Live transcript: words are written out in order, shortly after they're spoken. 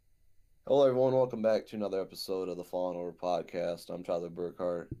Hello, everyone. Welcome back to another episode of the Fallen Order podcast. I'm Tyler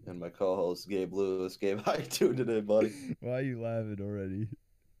Burkhart and my co-host Gabe Lewis. Gabe, how you doing today, buddy? Why are you laughing already?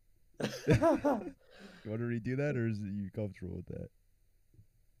 I You want to redo that, or is you comfortable with that?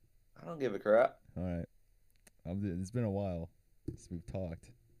 don't give a crap, All right. It's been a while since we've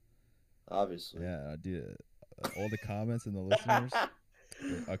talked. obviously. Yeah, dude. All the comments and the listeners.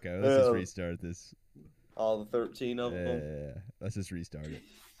 Okay, let's just Yeah, restart this. all the 13 Yeah, of them. yeah, yeah. Let's just restart it.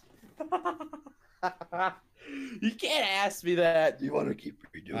 You can't ask me that. You want to keep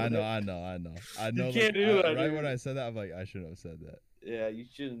I redoing know, it? I know, I know. I You know. Like, can't do that, right when I dude. said that, I'm like, I shouldn't have said that. Yeah, you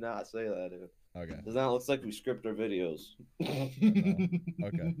should not say that, dude. Okay. Because now it looks like we script our videos. No.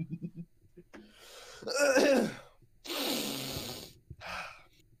 Okay.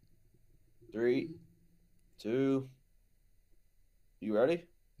 Three, two, you ready?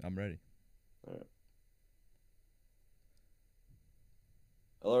 I'm ready. All right.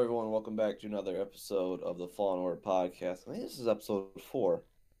 Hello, everyone. Welcome back to another episode of the Fallen Order podcast. I think this is episode 4.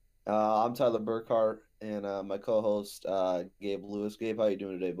 I'm Tyler Burkhart, and my co-host Gabe Lewis. Gabe, how you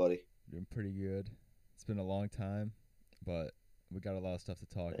doing today, buddy? Doing pretty good. It's been a long time, but we got a lot of stuff to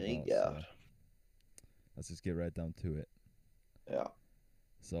talk Thank about. God. So let's just get right down to it. Yeah.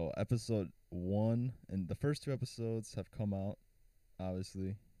 So episode 1 and the first 2 episodes have come out,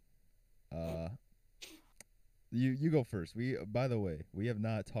 obviously. You go first. By the way, we have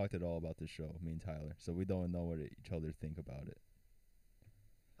not talked at all about this show, me and Tyler, so we don't know what each other think about it.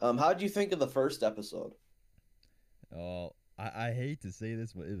 How did you think of the first episode? Oh, I hate to say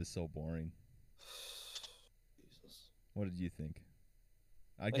this, but it was so boring. Jesus. What did you think?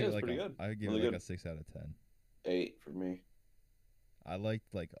 I think it was pretty good. I give Really it like good. a 6 out of 10. 8 for me. I liked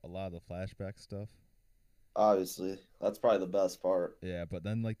like a lot of the flashback stuff. Obviously, that's probably the best part. Yeah, but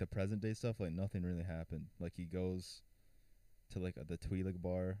then like the present day stuff, like nothing really happened. Like he goes to like the Twi'lek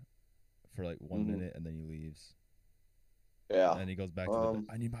bar for like 1 minute and then he leaves. Yeah. And then he goes back to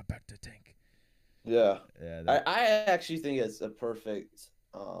I need my back to tank. Yeah. Yeah, I actually think it's a perfect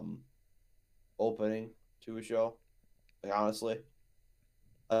opening to a show. Like, honestly,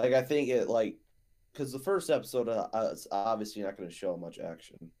 like I think it like because the first episode is obviously not going to show much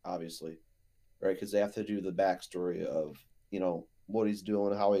action, obviously, right? Because they have to do the backstory of what he's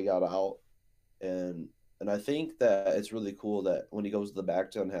doing, how he got out, and I think that it's really cool that when he goes to the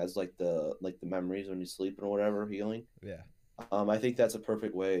back and has like the memories when he's sleeping or whatever healing. yeah. I think that's a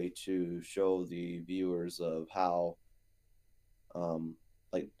perfect way to show the viewers of how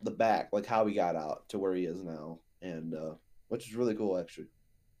like the back, like how he got out to where he is now, and which is really cool actually.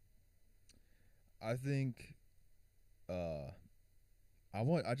 I think uh I don't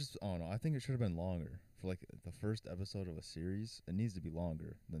know. I think it should have been longer. For like the first episode of a series, it needs to be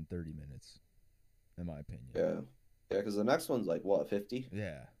longer than 30 minutes in my opinion. Yeah, yeah, because the next one's like what 50,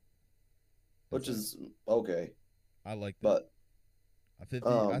 Yeah. which It's is okay, I like that. but 50,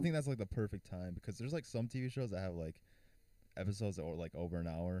 I um, think that's like the perfect time because there's like some TV shows that have like episodes that are like over an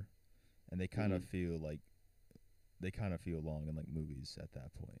hour and mhm, they kind of feel long in like movies at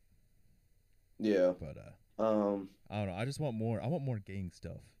that point. yeah, But um, I don't know. I just want more. I want more gang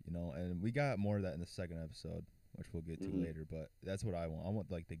stuff, and we got more of that in the second episode, which we'll get to mhm, later. But that's what I want. I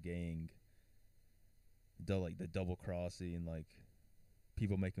want like the gang, the double crossing, like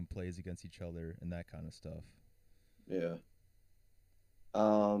people making plays against each other and that kind of stuff. yeah.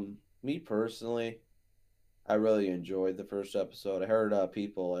 Me personally, I really enjoyed the first episode. I heard I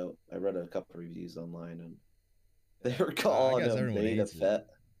read a couple reviews online, and they were I calling guess him everyone Beta hates it, Fett.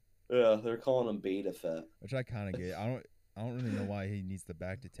 Yeah, they're calling him Beta Fett. which I kind of get. I don't really know why he needs the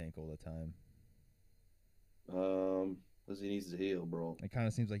back to tank all the time. Because he needs to heal, bro. It kind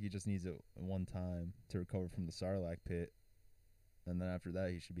of seems like he just needs it one time to recover from the Sarlacc pit, and then after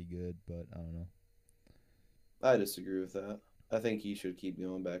that he should be good. But I don't know. I disagree with that. I think he should keep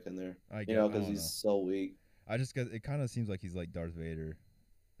going back in there. I Because don't he's know. so weak. I just get it kind of seems like he's like Darth Vader,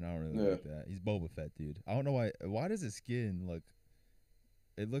 and I don't really Yeah. like that. He's Boba Fett, dude. I don't know why. Why does his skin look?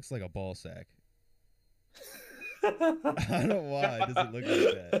 It looks like a ball sack. I don't know why. Does it look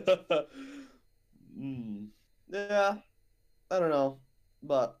like that? mm. Yeah, I don't know.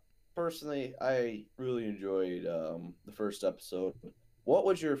 But personally, I really enjoyed the first episode. What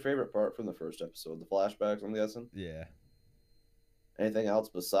was your favorite part from the first episode? The flashbacks, I'm guessing? Yeah. Anything else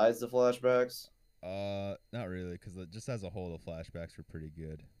besides the flashbacks? Not really, because just as a whole, the flashbacks were pretty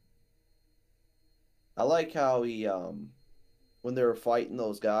good. I like how he when they were fighting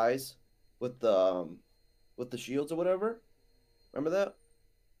those guys with the shields or whatever. Remember that?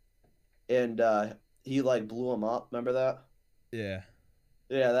 And he like blew him up. Remember that? Yeah,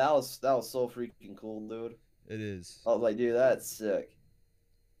 Yeah, that was so freaking cool, dude. it is. I was like, dude, that's sick.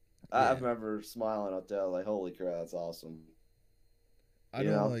 I Yeah. remember smiling at that, like, holy crap, that's awesome. I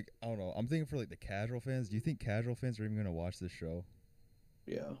You know, know? like, I don't know. I'm thinking for like the casual fans. Do you think casual fans are even gonna watch this show?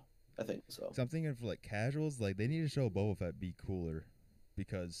 Yeah, I think so. Because I'm thinking for like casuals, like they need to show Boba Fett be cooler,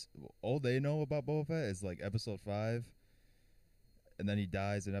 because all they know about Boba Fett is like episode 5, and then he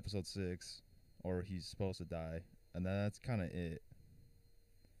dies in episode 6, or he's supposed to die, and then that's kind of it.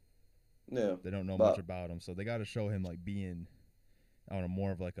 Yeah, They don't know much but about him, so they got to show him like being, I don't know,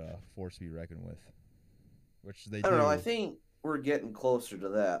 more of like a force to be reckoned with, which they I don't know. I do. think we're getting closer to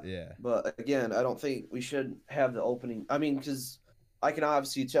that. Yeah, But again, I don't think we should have the opening. I mean, because I can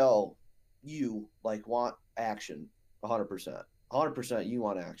obviously tell you like want action, 100%. 100% you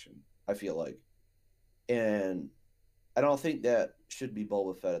want action, I feel like. And I don't think that should be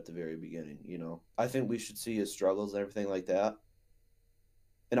Boba Fett at the very beginning, you know? I think we should see his struggles and everything like that.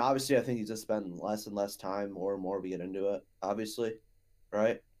 And obviously, I think he's just spending less and less time, more and more we get into it, obviously,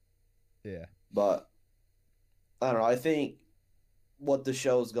 right? yeah, But I don't know. I think what the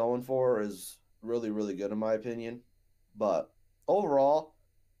show's going for is really, really good in my opinion. But overall,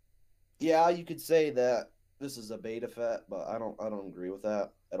 yeah, you could say that this is a beta fet, but I don't agree with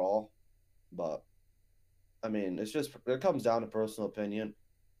that at all. But I mean, it comes down to personal opinion.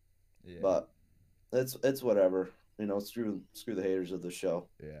 yeah, But it's whatever. You know, screw the haters of the show.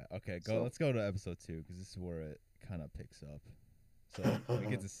 yeah. Okay, go. So Let's go to episode 2 because this is where it kind of picks up. So we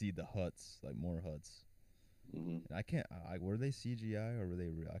get to see the huts, like more huts. Mhm. And I can't. Were they CGI or were they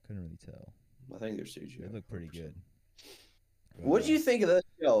real? I couldn't really tell. I think they're CGI. They look pretty 100%. good. But What do you think of this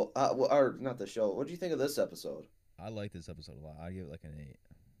show? Or not the show. What do you think of this episode? I like this episode a lot. I give it like an 8.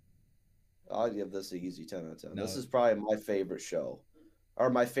 I'll give this an easy 10 out of 10. This No, is probably my favorite show, or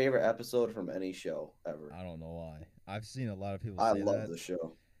my favorite episode from any show ever. I don't know why. I've seen a lot of people I say love that, the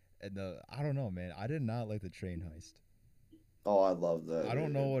show. and I don't know, man. I did not like the train heist. Oh, I love that. I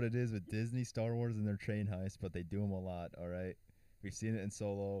don't know Dude. what it is with Disney, Star Wars, and their train heist, but they do them a lot. All right, we've seen it in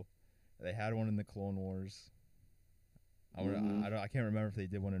Solo. They had one in the Clone Wars. Mm-hmm. I can't remember if they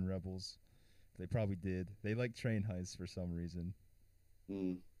did one in Rebels. They probably did. They like train heists for some reason,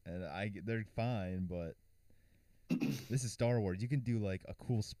 Mm. and they're fine, but this is Star Wars. You can do like a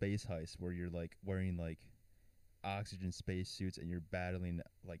cool space heist where you're like wearing like oxygen spacesuits and you're battling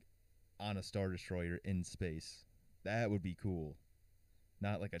like on a star destroyer in space. That would be cool.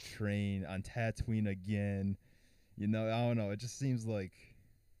 Not like a train on Tatooine again. You know, I don't know. It just seems like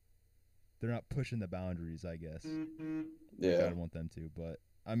they're not pushing the boundaries, I guess. Which Yeah, I'd want them to. But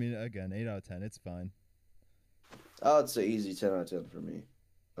I mean, again, 8 out of 10. It's fine. I would say easy 10 out of 10 for me.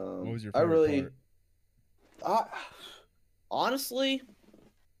 What was your I favorite really, part? I, honestly,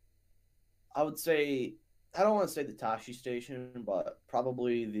 I would say I don't want to say the Tashi station, but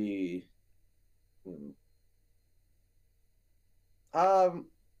probably the hmm,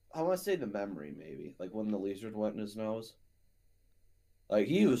 I want to say the memory maybe, like when the lizard went in his nose. Like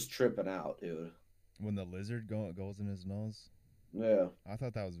he was tripping out, dude. When the lizard goes in his nose? Yeah, I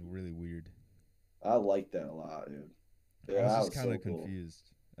thought that was really weird. I like that a lot, dude. I Yeah, was that just was kind so of cool.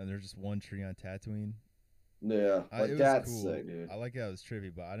 confused. And there's just one tree on Tatooine. Yeah, It like was that's cool. sick, dude. I like how it was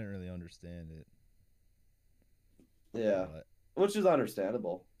trippy, but I didn't really understand it. Yeah, But which is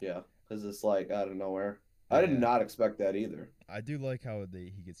understandable. Yeah, because it's like out of nowhere. I did yeah, not expect that either. I do like how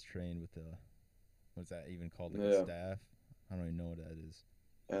he gets trained with the, what's that even called, like a Yeah, staff? I don't even know what that is.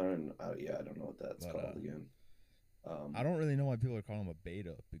 yeah, I don't know what that's But called again. I don't really know why people are calling him a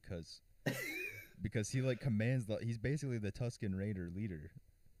beta, because he like commands he's basically the Tusken Raider leader,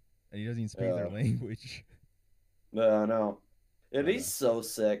 and he doesn't even speak their yeah, language. no, no, and But he's so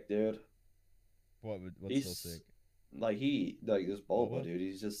sick, dude. what's so He's sick? like this Boba, Boba? dude.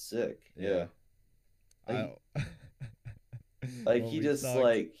 He's just sick. Yeah, Yeah, I. like like Well, he we just talked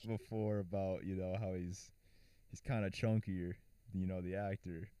like before about how he's kind of chunkier, the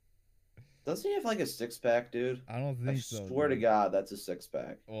actor. doesn't he have like a 6 pack, dude? I don't I think so, swear to dude. God, that's a 6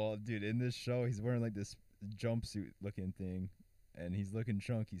 pack. Well, dude, in this show, he's wearing like this jumpsuit looking thing, and he's looking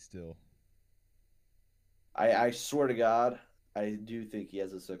chunky still. I swear to God, I do think he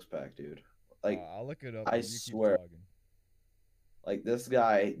has a 6 pack, dude. Like I'll look it up I as you keep swear, talking. like this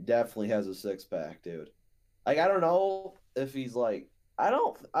guy definitely has a 6 pack, dude. Like I don't know if he's like I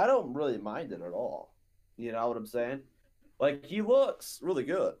don't really mind it at all. You know what I'm saying? Like he looks really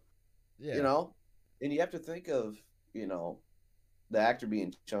good, you Yeah, know? And you have to think of, you know, the actor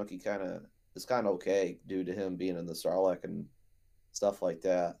being chunky kind of is kind of okay due to him being in the Sarlacc and stuff like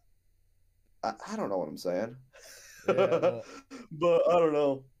that. I don't know what I'm saying. yeah. Well, But I don't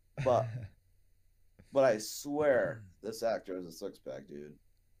know. But I swear this actor has a 6 pack, dude.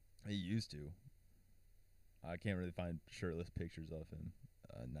 he used to. I can't really find shirtless pictures of him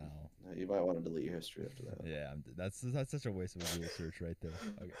now. You might want to delete your history after Yeah, that's such a waste of a Google search right there.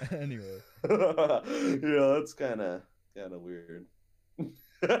 Okay. Anyway, that. Yeah, that's kind of weird.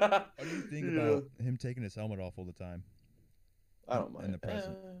 what do you think Yeah, about him taking his helmet off all the time I don't in mind. the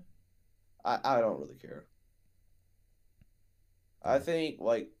present? I don't really care. I Yeah. think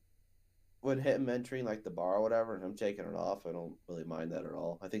like when him entering like the bar or whatever and him taking it off, I don't really mind that at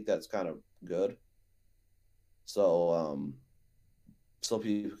all. I think that's kind of good. So so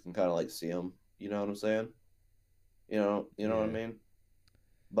people can kind of like see him. You know what I'm saying? You know what I Yeah. mean?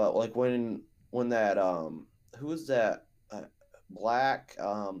 But like when that who was that black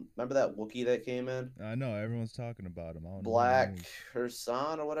remember that Wookiee that came in? I know everyone's talking about him. I don't know who he Black is.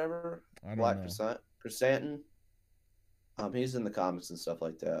 Hersan or whatever? I don't Black know. Chrysanthemum. He's in the comics and stuff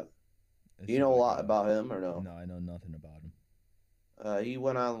like that. Do Is you he know a like lot a? about him or no? No, I know nothing about him. He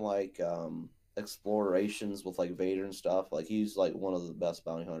went on like explorations with like Vader and stuff. Like he's like one of the best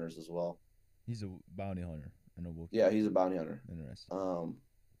bounty hunters as well. He's a bounty hunter and a Wookiee. Yeah, he's a bounty hunter. Interesting. Um,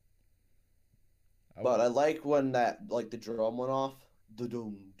 I but would. I like when that like the drum went off, the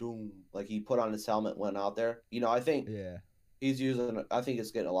doom doom. Like he put on his helmet, went out there. I think Yeah. he's using. I think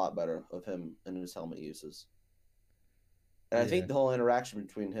it's getting a lot better of him and his helmet uses. And I Yeah. think the whole interaction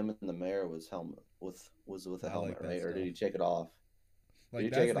between him and the mayor was with a I like helmet, that right? Or did stuff. he take it off? Did Like he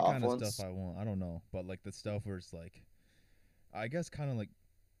take that's it the off kind of stuff once? I want. I don't know, but like the stuff where it's like, I guess kind of like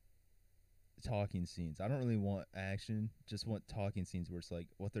talking scenes. I don't really want action. Just want talking scenes where it's like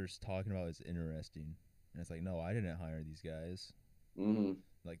what they're talking about is interesting, and it's like, no, I didn't hire these guys. Mm-hmm.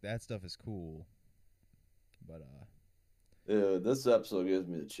 Like that stuff is cool, but Dude, this episode gives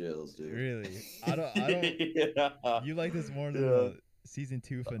me the chills, dude. really, I don't. Yeah. You like this more than Yeah. the season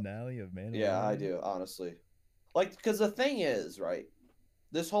 2 finale of Yeah, I Mandalorian? do, honestly. Like, because the thing is, right?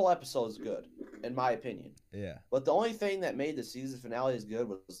 This whole episode is good, in my opinion. Yeah, But the only thing that made the season finale as good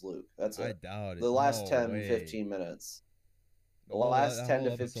was Luke. That's I it. doubt it. The last No 10, way. 15 minutes. The The whole last that 10 whole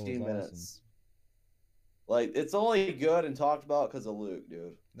to episode was 15 awesome. minutes. Like, it's only good and talked about because of Luke,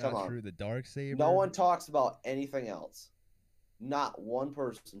 dude. Come Not on. true. The dark No saber. one talks about anything else. Not one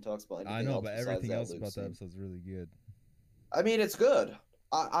person talks about I anything know, else but besides everything that else Luke about the scene. episode's really good. I mean, it's good.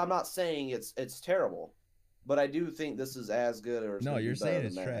 I'm not saying it's terrible, but I do think this is as good or it's No, going to you're be better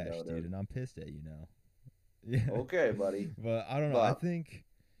saying than it's trash, Mando, dude, dude. and I'm pissed at you now. Yeah. Okay, buddy. But I don't know. I But think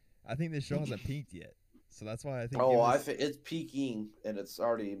this show hasn't peaked yet. So that's why I think oh, give I this think it's peaking and it's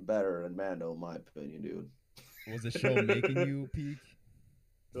already better than Mando, in my opinion, dude. was the show making you peak?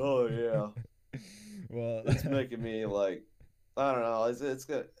 Oh yeah, Well, it's making me like I don't know. It's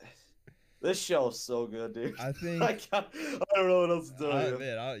good. This show's so good, dude. I think I don't know what else to tell you.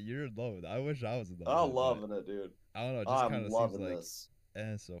 man, you're in love with it. I wish I was in love with I'm it, but loving it, dude. I don't know. It just kind I'm of seems loving like this.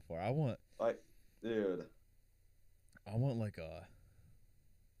 so far. I want Like, dude. like a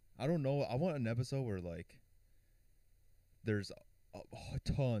I don't know. I want an episode where like there's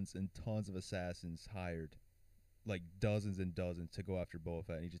tons and tons of assassins hired, like dozens and dozens to go after Boba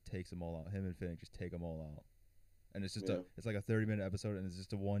Fett, and he just takes them all out. Him and Finn just take them all out, and it's just Yeah. it's like a 30-minute episode, and it's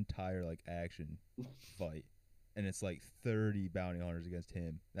just a one tire like action fight, and it's like 30 bounty hunters against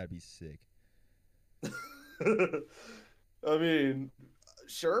him. That'd be sick. I mean,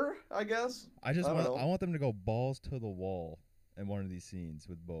 sure, I guess. I just I don't want know. I want them to go balls to the wall in one of these scenes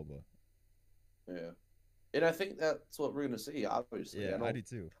with Boba. Yeah. And I think that's what we're gonna see, obviously. Yeah, I do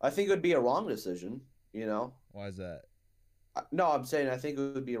too. I think it would be a wrong decision, Why is that? No, I'm saying I think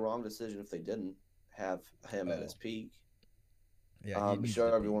it would be a wrong decision if they didn't have him at his peak. Yeah, he needs Show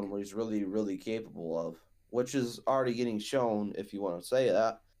to everyone peak. what he's really, really capable of, which is already getting shown, if you want to say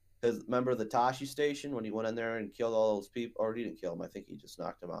that. Because remember the Tashi station when he went in there and killed all those people, or he didn't kill them, I think he just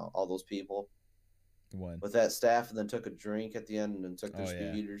knocked them out, all those people When? with that staff, and then took a drink at the end and then took their Oh,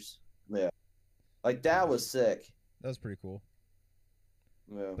 yeah. speeders. Yeah. Like, that was sick. That was pretty cool.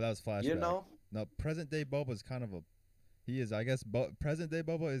 Yeah. But that was flashback. You know? No, present day Boba is kind of a. He is, I guess. Present day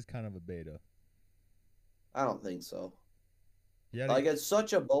Boba is kind of a beta. I don't think so. Yeah, Like, it's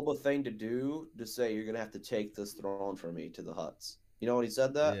such a Boba thing to do to say you're going to have to take this throne from me to the Hutts. You know when he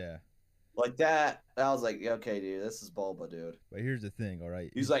said that? yeah. Like that, I was like, okay, dude, this is Boba, dude. But here's the thing, all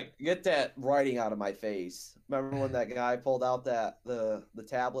right. He's like, get that writing out of my face. Remember when that guy pulled out the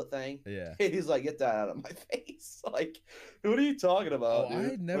tablet thing? Yeah. He's like, get that out of my face. Like, what are you talking about, Oh,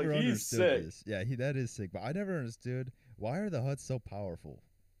 dude? I never like, understood this. Yeah, that is sick. But I never understood why are the Hutts so powerful?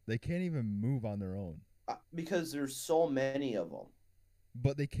 They can't even move on their own. Because there's so many of them.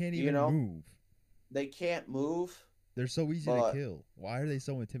 But they can't even move. They can't move. They're so easy to kill. Why are they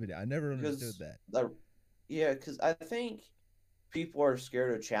so intimidating? I never understood that. Yeah, because I think people are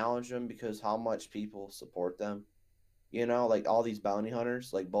scared to challenge them because how much people support them. You know, like all these bounty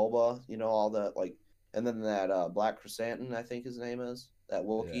hunters, like Boba, you know, all that like, and then that Black Chrysanthemum, I think his name is that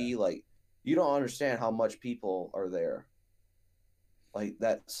Yeah. Wookiee. Like, you don't understand how much people are there. Like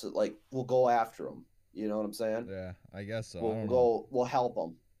that's like we'll go after them. You know what I'm saying? Yeah, I guess so. I We'll don't know. go. We'll help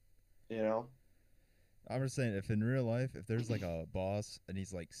them. You know? I'm just saying, if in real life, if there's like a boss and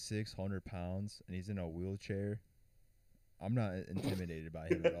he's like 600 pounds and he's in a wheelchair, I'm not intimidated by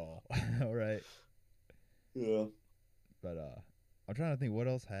him at all. All right, Yeah. but I'm trying to think what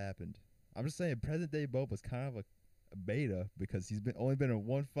else happened. I'm just saying, present day Boba's kind of a beta because he's been only been in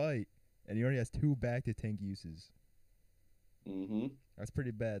one fight and he already has two back to tank uses. Mm-hmm. That's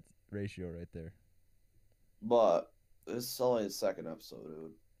pretty bad ratio right there. But this is only the second episode,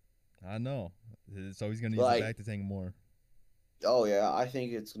 dude. I know. So he's gonna use the Like, back to tank more. oh yeah, I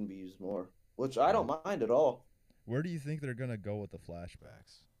think it's gonna be used more, which I Yeah. don't mind at all. Where do you think they're gonna go with the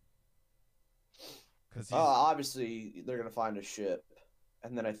flashbacks? Because Obviously they're gonna find a ship,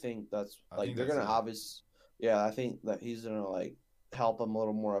 and then I think that's I like think they're that's gonna it. obvious. Yeah, I think that he's gonna like help him a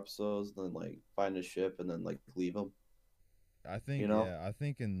little more episodes, then like find a ship, and then like leave him. I think You know? yeah, I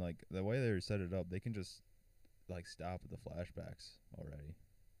think in like the way they set it up, they can just like stop with the flashbacks already.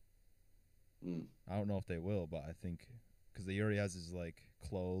 Mm. I don't know if they will, but I think because he already has his like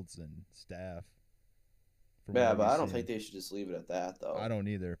clothes and staff from Yeah, whatever but you've I don't think seen. they should just leave it at that I though. don't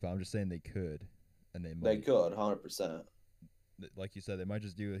either, but I'm just saying they could, and they They might. could, 100%. Like you said, they might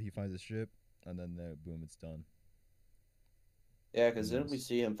just do it. He finds a ship, and then boom, it's done. Yeah, Who because didn't we knows?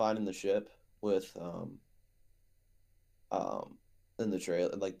 see him finding the ship with um in the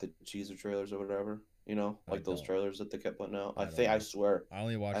trailer, like the teaser trailers or whatever, you know, I like those don't. trailers that they kept putting out. I don't I know. swear, I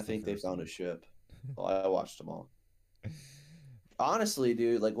only I watched the think they first found a one. ship. Well, I watched them all. Honestly,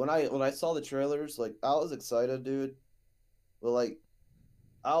 dude, like when I saw the trailers, like I was excited, dude. But like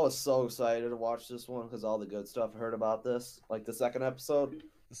I was so excited to watch this one because all the good stuff I heard about this, like the second episode.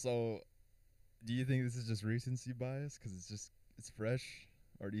 So, do you think this is just recency bias because it's fresh,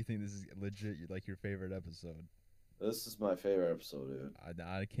 or do you think this is legit? Like your favorite episode? This is my favorite episode, dude.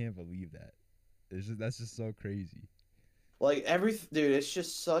 I can't believe that. That's just so crazy. Like every dude, it's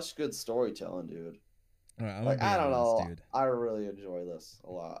just such good storytelling, dude. All right, I'm gonna Like be I don't honest, know, dude. I really enjoy this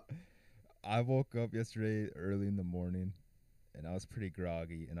a lot. I woke up yesterday early in the morning, and I was pretty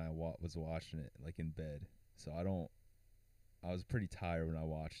groggy, and was watching it like in bed. So I don't. I was pretty tired when I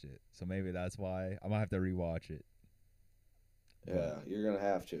watched it, so maybe that's why I might have to rewatch it. But Yeah, you're gonna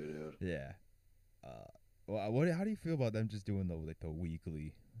have to, dude. yeah, uh, well, what? How do you feel about them just doing the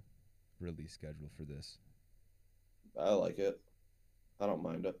weekly release schedule for this? I like it. I don't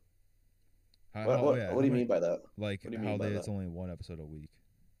mind it. How yeah? What How do you many mean by that? like What do you mean how by it's that? only one episode a week,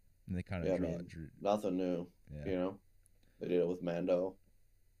 and they kind of Yeah, I mean, drew. nothing new. Yeah. You know, they did it with Mando,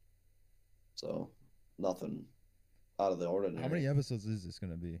 so nothing out of the How many ordinary. episodes is this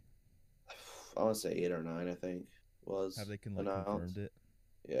gonna be? I want to say 8 or 9. I think Have was they like confirmed announced. it?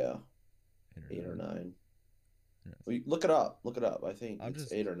 Yeah, 8 or 9. 8 or 9. Interesting. Well, look it up. Look it up. I think I'm it's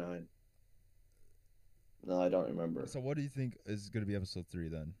just 8 or 9. No, I don't remember. so. What do you think is gonna be episode 3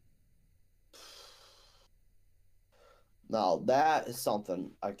 then? Now that is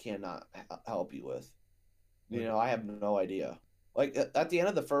something I cannot help you with. What? You know, I have no idea. Like at the end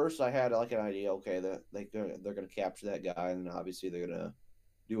of the first, I had like an idea. Okay, that they're gonna capture that guy, and obviously they're gonna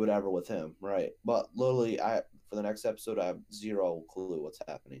do whatever with him, right? But literally, I for the next episode, I have zero clue what's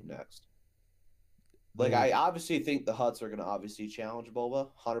happening next. Like The I obviously think the Huts are gonna obviously challenge Boba,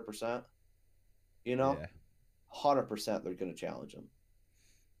 100%. You know, yeah 100% they're gonna challenge him,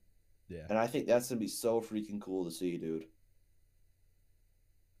 yeah. and I think that's gonna be so freaking cool to see, dude.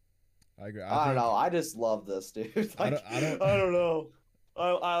 I agree. I I don't know. think I just love this, dude. Like I don't I don't know.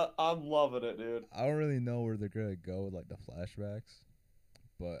 I'm loving it, dude. I don't really know where they're gonna go with like the flashbacks,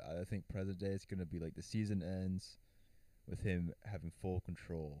 but I think present day it's gonna be like the season ends with him having full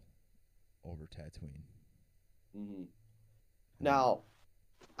control over Tatooine. Hmm. And Now,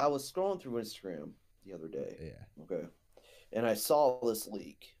 I was scrolling through Instagram the other day, yeah, okay, and I saw this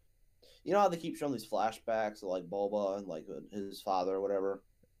leak. You know how they keep showing these flashbacks of like Boba and like his father or whatever,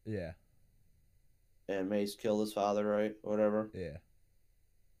 yeah, and Mace killed his father, right? Or whatever. yeah.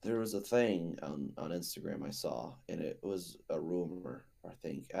 There was a thing on Instagram I saw, and it was a rumor. I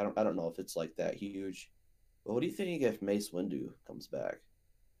think I don't know if it's like that huge. But what do you think if Mace Windu comes back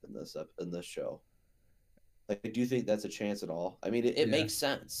in this show? Like, do you think that's a chance at all? I mean, it Yeah, makes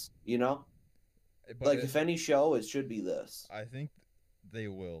sense, you know. but Like, if any show, it should be this. I think they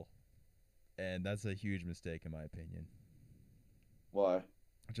will, and that's a huge mistake in my opinion. Why?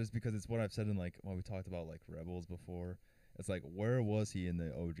 Just because it's what I've said in like when we talked about like Rebels before. It's like where was he in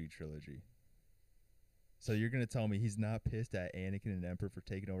the OG trilogy? So you're gonna tell me he's not pissed at Anakin and Emperor for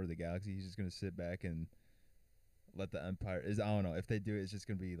taking over the galaxy? He's just gonna sit back and let the Empire is I don't know. If they do it, it's just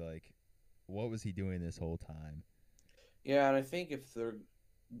gonna be like, what was he doing this whole time? Yeah, and I think if they're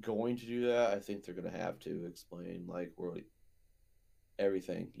going to do that, I think they're gonna have to explain like where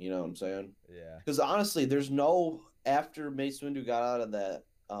everything. You know what I'm saying? Yeah, Because honestly, there's no after Mace Windu got out of that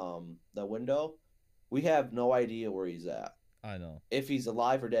window, we have no idea where he's at. I know. If he's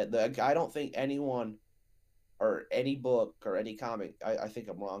alive or dead. I don't think anyone or any book or any comic, I think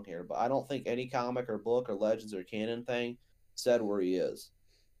I'm wrong here, but I don't think any comic or book or Legends or canon thing said where he is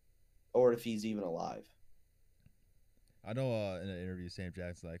or if he's even alive. I know. In an interview, Sam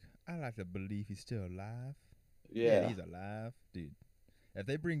Jackson's like, I like to believe he's still alive. Yeah, Yeah, he's alive, dude. If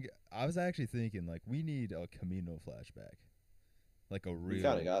they bring, I was actually thinking like we need a Camino flashback, like a we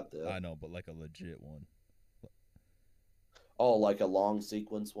kind of real. got that. I know, but like a legit one. Oh, like a long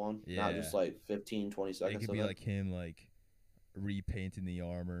sequence one, not Yeah, just like 15, 20 it seconds could of be it. like him like repainting the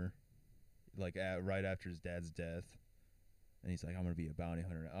armor, like right after his dad's death, and he's like, I'm gonna be a bounty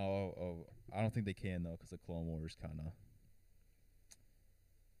hunter. Oh, I don't think they can though, because the Clone Wars kind of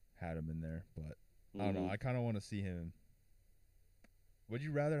had him in there. But I don't know. Mm-hmm. I kind of want to see him. Would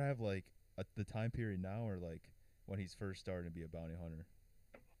you rather have like the time period now or like when he's first starting to be a bounty hunter?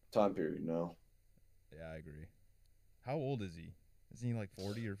 Time period, no. Yeah, I agree. How old is he? Is he like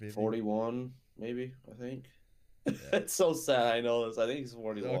 40 or 50? 41, maybe, I think. Yeah. It's so sad. I know this. I think he's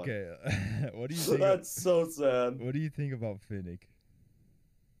 41. Okay. what do you think? That's so sad. What do you think about Finnick?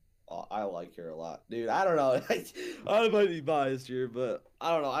 Oh, I like her a lot, dude. I don't know. I might be biased here, but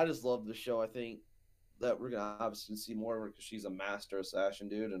I don't know. I just love the show. I think that we're gonna obviously see more of her because she's a master assassin,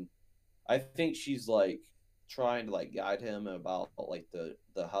 dude, and I think she's like trying to like guide him about like the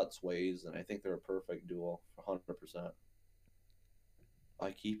Hutt's ways, and I think they're a perfect duo, 100%.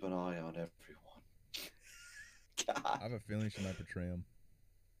 I keep an eye on everyone. God. I have a feeling she might betray him.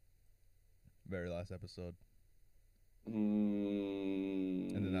 Very last episode.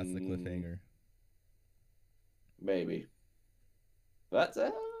 And then that's the cliffhanger. Maybe. That's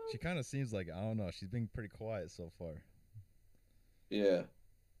She kind of seems like, I don't know, she's been pretty quiet so far. yeah.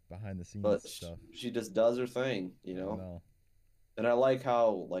 Behind the scenes But stuff. she just does her thing, you I know. know. And I like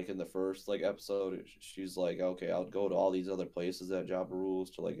how, like in the first like episode, she's like, "Okay, I'll go to all these other places that Jabba rules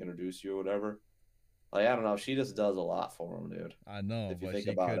to like introduce you or whatever." Like I don't know, she just does a lot for him, dude. I know, If you but think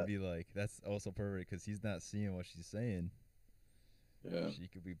she about could it, be like, that's also perfect because he's not seeing what she's saying. yeah, She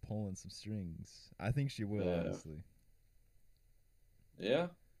could be pulling some strings. I think she will, yeah, honestly. yeah,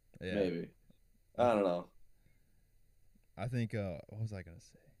 Yeah. maybe. I, I th- don't know. I think, what was I going to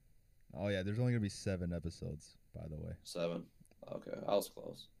say? Oh, yeah, there's only going to be 7 episodes, by the way. 7. Okay, I was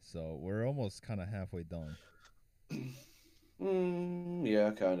close. So we're almost kind of halfway done.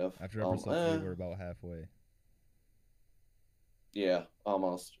 Yeah, kind of. After episode 3, we're about halfway. Yeah,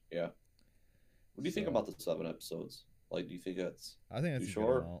 almost. Yeah. What do you think So about the 7 episodes? Like, do you think that's I think too that's a good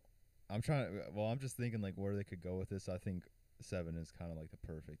short? amount. I'm just thinking like where they could go with this. I think 7 is kind of like the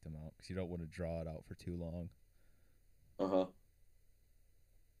perfect amount because you don't want to draw it out for too long. Uh huh.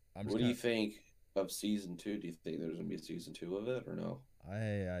 I'm just What do kind you think of season 2? Do you think there's gonna be a season 2 of it or no?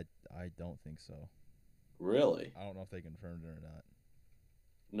 I don't think so. Really? I don't know if they confirmed it or not.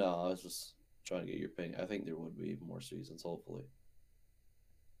 No, I was just trying to get your opinion. I think there would be more seasons, hopefully.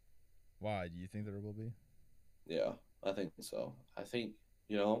 Why? Do you think there will be? Yeah, I think so. I think,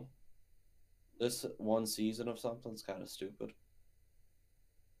 you know, this one season of something's kind of stupid.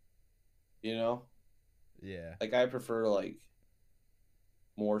 You know? Yeah. Like, I prefer, like,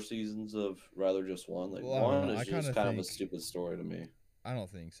 more seasons of rather just one. Like, Well, I don't one know. I is kind just of kind of a think stupid story to me. I don't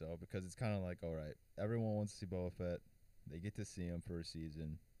think so because it's kind of like all right, everyone wants to see Boba Fett. They get to see him for a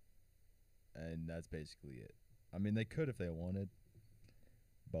season, and that's basically it. I mean, they could if they wanted,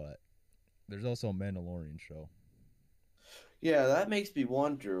 but there's also a Mandalorian show. Yeah, that makes me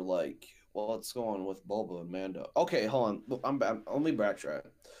wonder, like, well, what's going with Boba and Mando? Okay, hold on. Look, let me backtrack.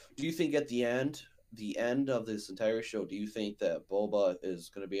 Do you think at the end of this entire show, do you think that Boba is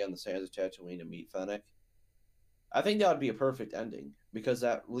going to be on the sands of Tatooine to meet Fennec? I think that would be a perfect ending because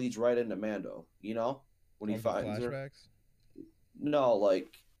that leads right into Mando. You know, when he Oh, the finds her. flashbacks. No,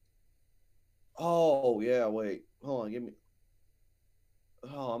 like, oh yeah, wait, hold on, give me.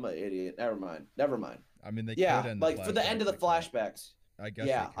 Oh, I'm an idiot. Never mind. Never mind. I mean, they could Yeah, end the like for the end of flashbacks the like that. flashbacks. I guess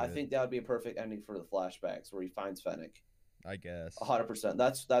Yeah, they I could. think that would be a perfect ending for the flashbacks where he finds Fennec. I guess. 100%.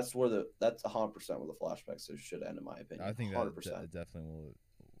 That's 100% where the flashbacks should end, in my opinion. I think that 100%. definitely will.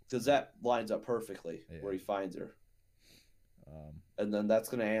 Because that lines up perfectly Yeah. where he finds her, Um, and then that's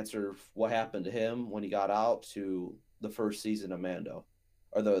going to answer what happened to him when he got out to the first season of Mando,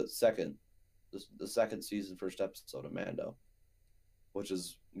 or the second. the second season, first episode of Mando, which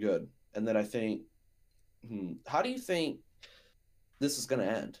is good. And then I think, how do you think this is going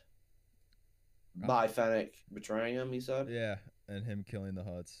to end? By Fennec betraying him, he said? Yeah, and him killing the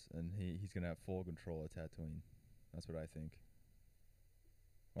Hutts, and he's going to have full control of Tatooine. That's what I think.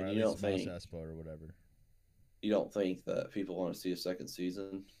 Or and at you least don't Mos think Espa or whatever. you don't think that people want to see a second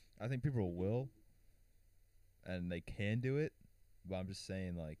season? I think people will, and they can do it, but I'm just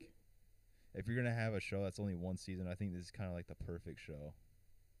saying, like, if you're going to have a show that's only one season, I think this is kind of like the perfect show.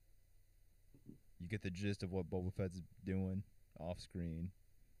 You get the gist of what Boba Fett's doing off screen,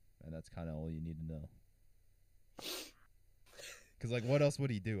 and that's kind of all you need to know. Because, like, what else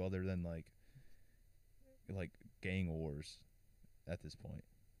would he do other than, like gang wars at this point?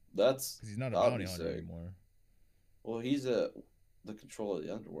 That's because he's not a bounty hunter anymore. Well, he's the control of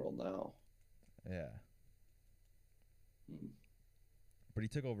the underworld now. Yeah. But he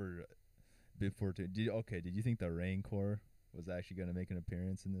took over before. Did you think the Rancor was actually going to make an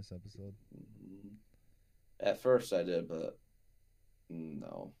appearance in this episode? At first, I did, but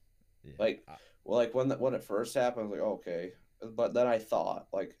no. Yeah. Like when it first happened, I was like, okay. But then I thought,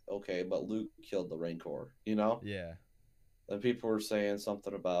 like, okay, but Luke killed the Rancor, you know? Yeah. And people were saying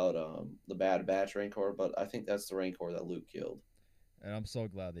something about the Bad Batch Rancor, but I think that's the Rancor that Luke killed. And I'm so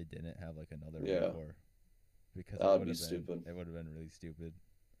glad they didn't have like another Rancor, because that would be stupid. It would have been really stupid.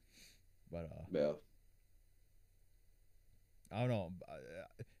 But yeah, I don't know.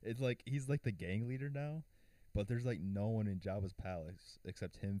 It's like he's like the gang leader now, but there's like no one in Jabba's palace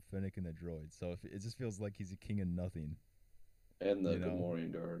except him, Finnick, and the droid. So it just feels like he's a king of nothing. And the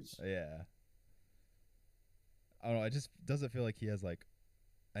Gamorrean guards. Yeah. I don't know. It just doesn't feel like he has like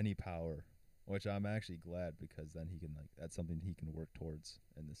any power, which I'm actually glad, because then he can that's something he can work towards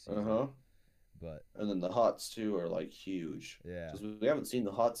in this season. But and then the Hutts too are like huge. Yeah. Because we haven't seen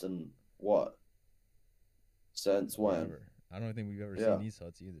the Hutts in what? Since when? I don't think we've ever seen these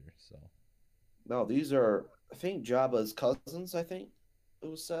Hutts either. So. No, these are, I think, Jabba's cousins. I think it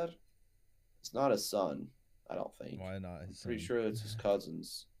was said. It's not his son. I don't think. Why not? I'm pretty sure it's his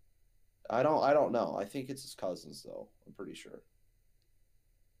cousins. I don't know. I think it's his cousins though. I'm pretty sure.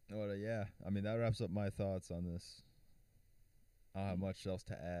 But yeah, I mean, that wraps up my thoughts on this. I don't have much else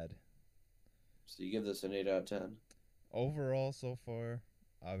to add. So you give this an 8 out of 10? Overall, so far,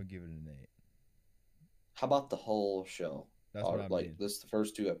 I would give it an 8. How about the whole show? That's what I mean. This the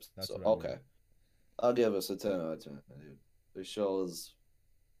first 2 episodes. That's what okay. I mean. I'll give us a 10 out of 10, dude. The show is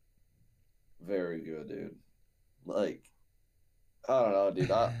very good, dude. Like, I don't know,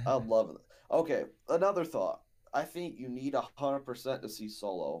 dude. I love it. Okay, another thought. I think you need 100% to see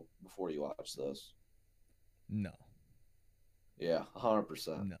Solo before you watch this. No. Yeah,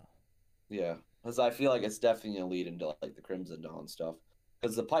 100%. No. Yeah, because I feel like it's definitely gonna lead into like the Crimson Dawn stuff.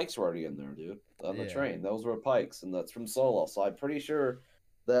 Because the Pikes were already in there, dude, on the train. Those were Pikes, and that's from Solo. So I'm pretty sure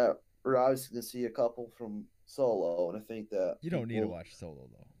that we're obviously gonna see a couple from Solo, and I think that you don't need to watch Solo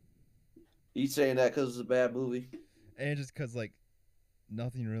though. You saying that because it's a bad movie? And just because like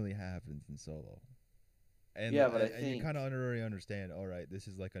nothing really happens in Solo. And yeah, but I think you kind of already understand. All right, this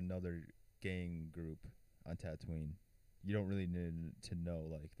is like another gang group on Tatooine. You don't really need to know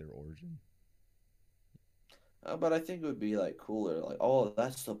like their origin. But I think it would be like cooler, like, oh,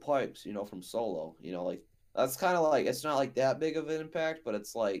 that's the Pikes, from Solo. Like that's kind of like, it's not like that big of an impact, but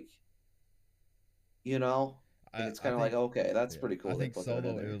it's like, it's kind of like, okay, that's pretty cool. I think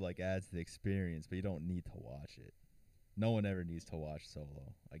Solo it like adds to the experience, but you don't need to watch it. No one ever needs to watch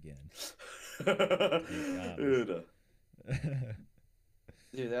Solo again.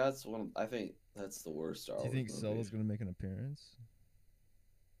 Dude, that's one. I think that's the worst Star Wars. Do you think Solo's gonna make an appearance?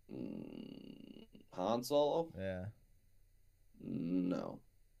 Han Solo? Yeah. No.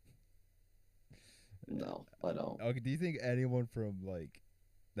 No, I don't. Okay, do you think anyone from like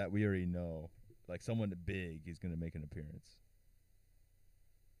that we already know, like someone big, is gonna make an appearance?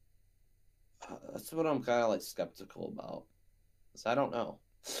 That's what I'm kind of like skeptical about. Cause I don't know.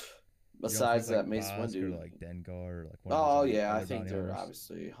 Besides that, Mace Windu, like Dengar, or like I think they're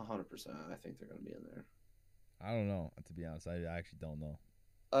obviously 100%. I think they're gonna be in there. I don't know, to be honest. I actually don't know.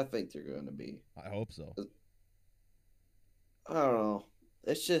 I think they're going to be. I hope so. I don't know.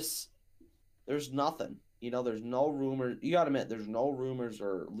 It's just there's nothing. There's no rumors. You got to admit, there's no rumors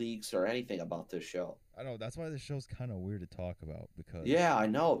or leaks or anything about this show. I know. That's why this show's kind of weird to talk about, because. Yeah, I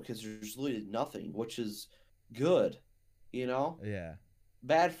know, because there's literally nothing, which is good. Yeah.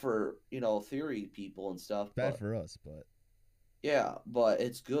 Bad for theory people and stuff. Bad for us, but. Yeah, but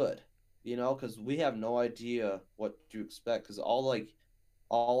it's good. Because we have no idea what to expect. Because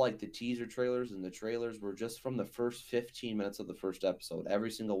all like the teaser trailers, and the trailers were just from the first 15 minutes of the first episode. Every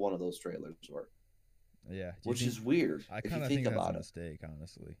single one of those trailers were, Yeah. Do you which think? is weird I if you kind of think think that's a about it. mistake,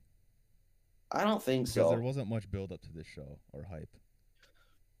 honestly, I don't think because there so. wasn't much build up to this show or hype.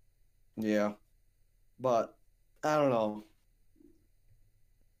 Yeah, but I don't know.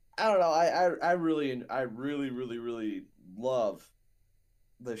 I don't know. I really love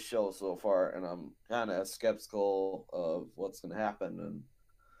this show so far, and I'm kind of skeptical of what's gonna happen and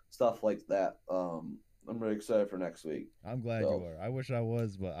stuff like that. I'm really excited for next week. I'm glad you So, are. I wish I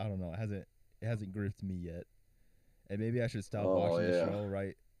was, but I don't know. It hasn't gripped me yet. And maybe I should stop oh watching the yeah, show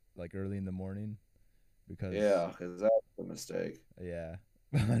right like early in the morning because yeah, because that's a mistake. yeah.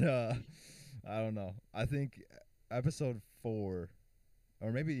 But I don't know. I think episode 4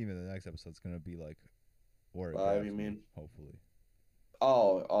 or maybe even the next episode's going to be like where it 5, you grabs me, mean? hopefully.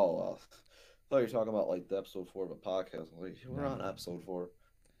 Oh. I thought you were talking about like the episode 4 of a podcast. Like we're No, no, on no. episode 4.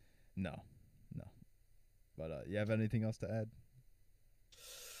 No. No. But you have anything else to add?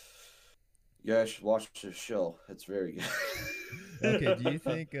 Yeah, I should watch this show. It's very good. Okay, do you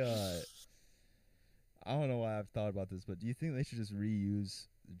think I don't know why I've thought about this, but do you think they should just reuse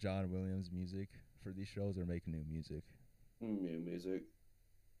John Williams music for these shows or make new music? New music.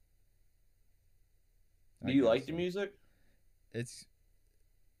 I Do you guess like the so. music? It's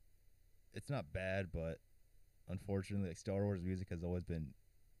not bad, but unfortunately, like Star Wars music has always been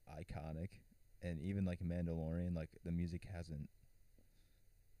iconic, and even like Mandalorian, like the music hasn't.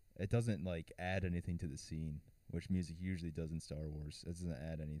 It doesn't like add anything to the scene, which music usually does in Star Wars. It doesn't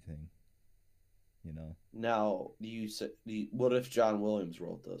add anything, you know. Now, you said, what if John Williams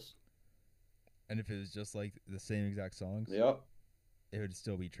wrote this? And if it was just like the same exact songs, Yep. it would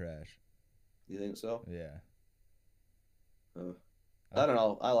still be trash. You think so? Yeah. I don't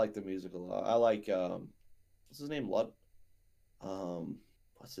know. I like the music a lot. I like what's his name? Lud.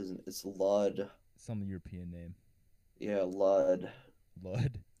 What's his? It's Lud. Some European name. Yeah, Lud.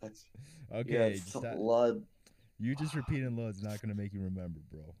 Lud. That's yeah. Okay, It's just that. Lud. You just repeating Lud's not gonna make you remember,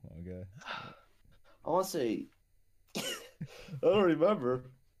 bro. Okay. I want to say. I don't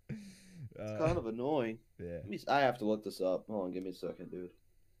remember. It's kind of annoying. Yeah. I have to look this up. Hold on, give me a second, dude.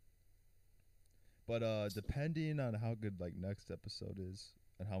 But depending on how good like next episode is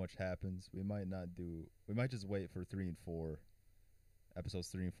and how much happens, we might just wait for 3 and 4 episodes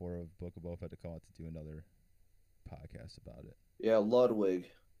 3 and 4 of Book of Boba Fett to come out to do another podcast about it. Yeah, Ludwig.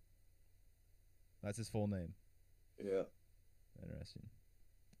 That's his full name. Yeah. Interesting.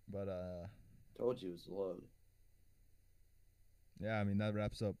 But Told you it was Lud. yeah, I mean that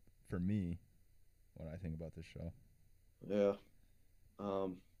wraps up for me what I think about this show. Yeah.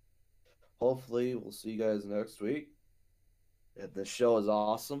 Hopefully we'll see you guys next week. The show is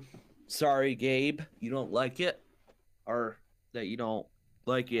awesome. Sorry, Gabe, you don't like it, or that you don't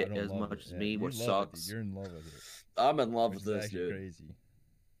like it as much as me, which sucks. You're in love with it. I'm in love Which with is this, dude. Crazy.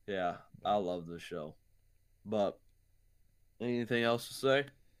 Yeah, I love this show. But anything else to say?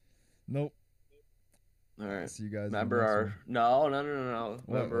 Nope. All right. See you guys. Remember our no.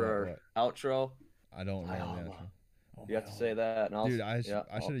 Remember our outro. I don't know the outro. You have to say that. And dude, I should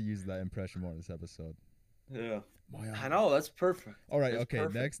have used that impression more in this episode. Yeah. I know, that's perfect. All right, that's okay.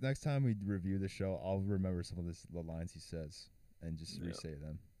 Perfect. Next time we review the show, I'll remember some of the lines he says and just re-say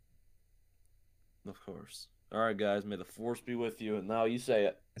them. Of course. All right, guys. May the force be with you. And now you say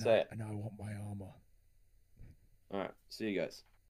it. Say it. And I want my armor. All right. See you guys.